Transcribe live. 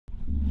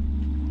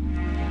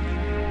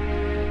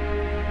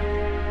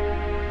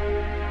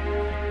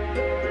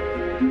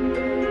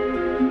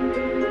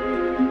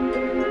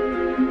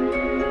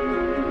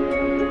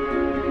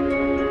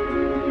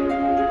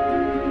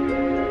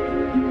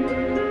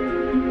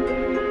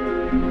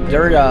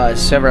There are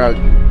several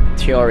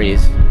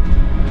theories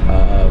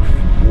of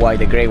why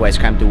the great whites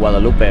come to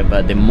Guadalupe,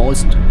 but the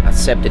most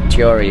accepted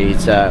theory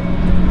is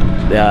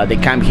they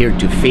come here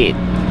to feed,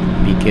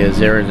 because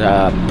there's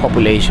a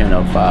population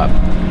of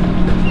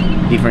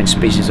different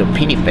species of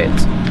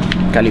pinnipeds,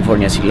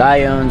 California sea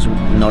lions,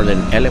 northern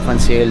elephant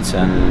seals,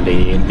 and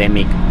the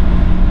endemic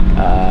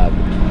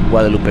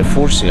Guadalupe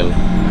furseal.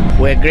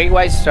 Where great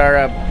whites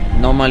start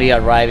normally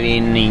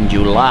arriving in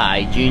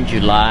June,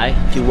 July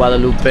to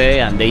Guadalupe,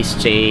 and they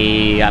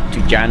stay up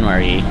to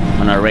January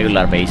on a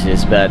regular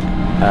basis. But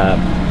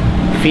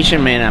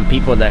fishermen and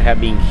people that have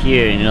been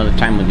here in another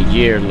time of the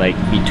year, like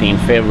between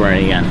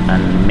February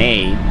and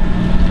May,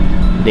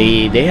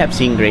 they have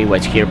seen great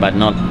whites here, but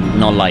not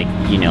like,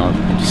 you know,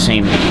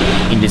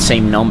 in the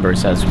same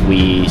numbers as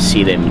we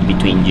see them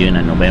between June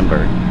and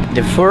November.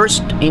 The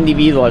first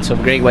individuals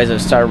of great whites that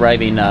start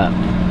arriving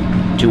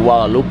to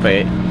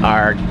Guadalupe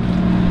are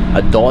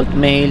adult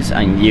males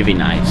and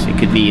juveniles. It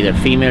could be either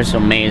females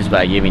or males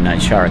by juvenile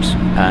sharks,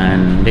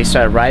 and they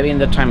start arriving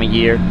that time of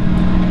year.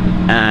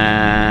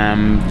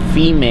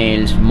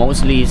 Females,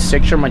 mostly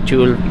sexual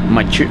mature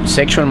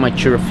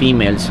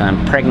females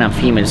and pregnant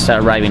females,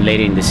 start arriving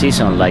later in the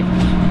season, like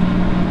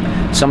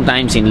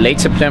sometimes in late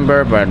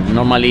September, but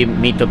normally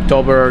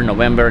mid-October,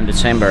 November, and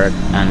December,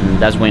 and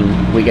that's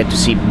when we get to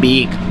see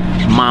big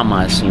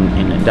mamas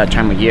in that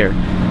time of year.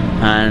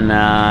 And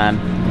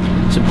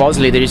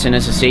supposedly there is an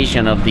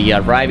association of the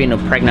arriving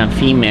of pregnant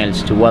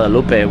females to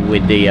Guadalupe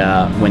with the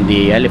when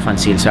the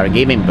elephant seals are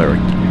giving birth.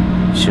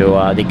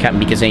 So they can,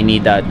 because they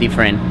need a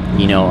different,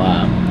 you know,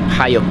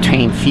 high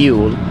octane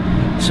fuel,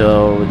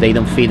 so they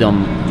don't feed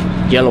on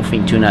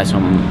yellowfin tunas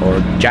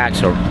or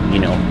jacks or, you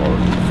know,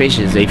 or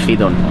fishes. They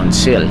feed on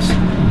seals.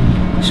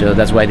 So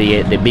that's why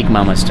the big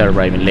mamas start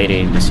arriving later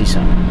in the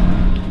season.